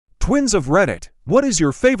Twins of Reddit, what is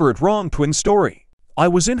your favorite wrong twin story? I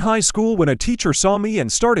was in high school when a teacher saw me and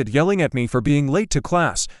started yelling at me for being late to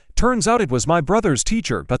class. Turns out it was my brother's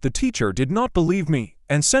teacher, but the teacher did not believe me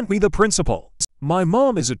and sent me the principal. My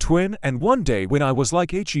mom is a twin, and one day when I was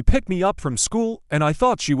like 8, she picked me up from school and I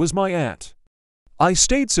thought she was my aunt. I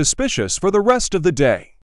stayed suspicious for the rest of the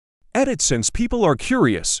day. Edit: since people are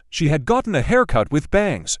curious, she had gotten a haircut with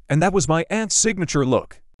bangs, and that was my aunt's signature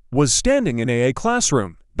look. Was standing in a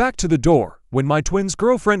classroom, back to the door, when my twin's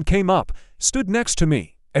girlfriend came up, stood next to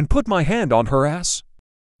me, and put my hand on her ass.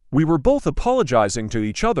 We were both apologizing to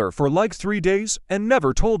each other for like 3 days and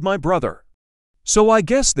never told my brother. So I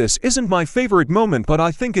guess this isn't my favorite moment, but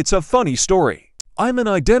I think it's a funny story. I'm an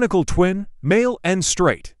identical twin, male and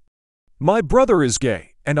straight. My brother is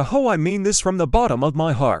gay, and I mean this from the bottom of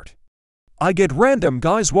my heart. I get random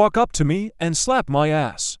guys walk up to me and slap my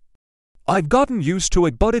ass. I've gotten used to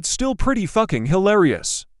it, but it's still pretty fucking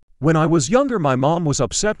hilarious. When I was younger, my mom was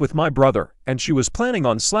upset with my brother, and she was planning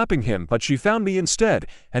on slapping him, but she found me instead,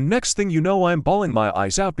 and next thing you know I'm bawling my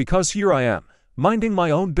eyes out because here I am, minding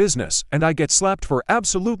my own business, and I get slapped for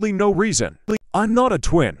absolutely no reason. I'm not a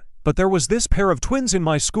twin, but there was this pair of twins in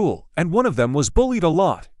my school, and one of them was bullied a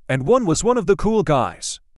lot, and one was one of the cool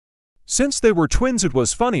guys. Since they were twins, it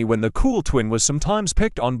was funny when the cool twin was sometimes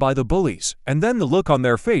picked on by the bullies, and then the look on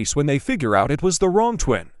their face when they figure out it was the wrong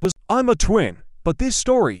twin. I'm a twin, but this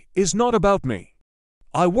story is not about me.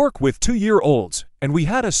 I work with 2-year-olds, and we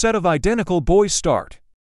had a set of identical boys start.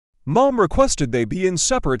 Mom requested they be in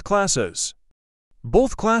separate classes.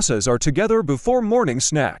 Both classes are together before morning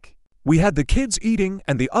snack. We had the kids eating,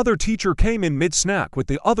 and the other teacher came in mid-snack with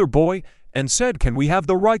the other boy and said, "Can we have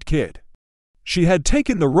the right kid?" She had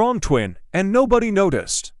taken the wrong twin, and nobody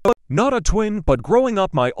noticed. Not a twin, but growing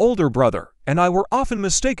up my older brother and I were often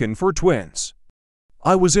mistaken for twins.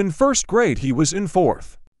 I was in 1st grade, he was in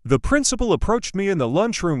 4th. The principal approached me in the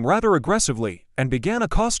lunchroom rather aggressively and began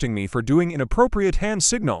accosting me for doing inappropriate hand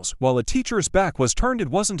signals while a teacher's back was turned. It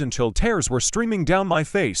wasn't until tears were streaming down my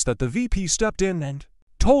face that the VP stepped in and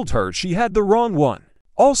told her she had the wrong one.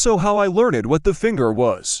 Also how I learned what the finger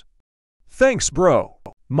was. Thanks, bro.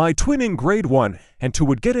 My twin in grade 1 and 2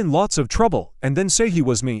 would get in lots of trouble and then say he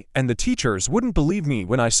was me, and the teachers wouldn't believe me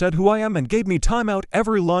when I said who I am and gave me timeout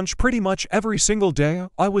every lunch pretty much every single day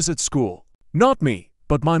I was at school. Not me,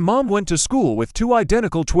 but my mom went to school with 2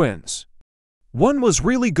 identical twins. One was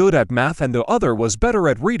really good at math and the other was better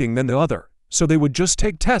at reading than the other, so they would just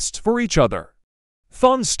take tests for each other.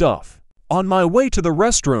 Fun stuff. On my way to the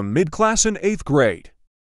restroom mid-class in 8th grade.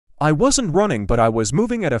 I wasn't running, but I was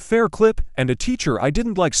moving at a fair clip, and a teacher I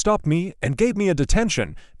didn't like stopped me and gave me a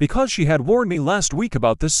detention because she had warned me last week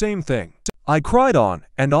about the same thing. I cried on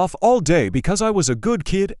and off all day because I was a good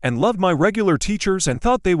kid and loved my regular teachers and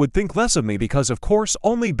thought they would think less of me because of course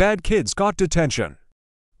only bad kids got detention.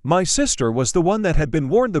 My sister was the one that had been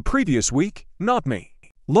warned the previous week, not me.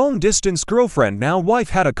 Long-distance girlfriend, now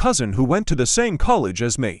wife, had a cousin who went to the same college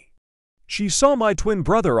as me. She saw my twin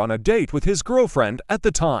brother on a date with his girlfriend at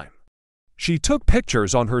the time. She took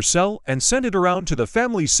pictures on her cell and sent it around to the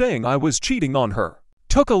family saying I was cheating on her.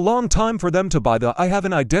 Took a long time for them to buy the "I have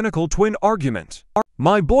an identical twin" argument.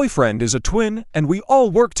 My boyfriend is a twin and we all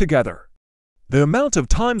work together. The amount of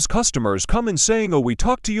times customers come in saying, "Oh, we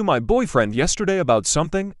talked to my boyfriend yesterday about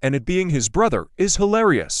something," and it being his brother, is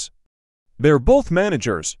hilarious. They're both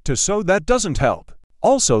managers, so that doesn't help.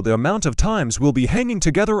 Also, the amount of times we'll be hanging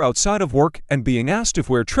together outside of work and being asked if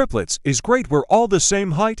we're triplets is great. We're all the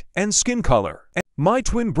same height and skin color. My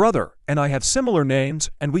twin brother and I have similar names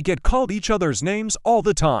and we get called each other's names all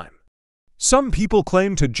the time. Some people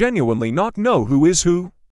claim to genuinely not know who is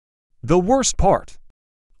who. The worst part.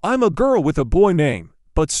 I'm a girl with a boy name,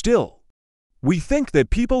 but still. We think that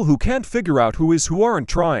people who can't figure out who is who aren't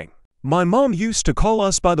trying. My mom used to call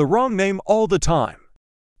us by the wrong name all the time.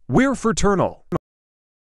 We're fraternal.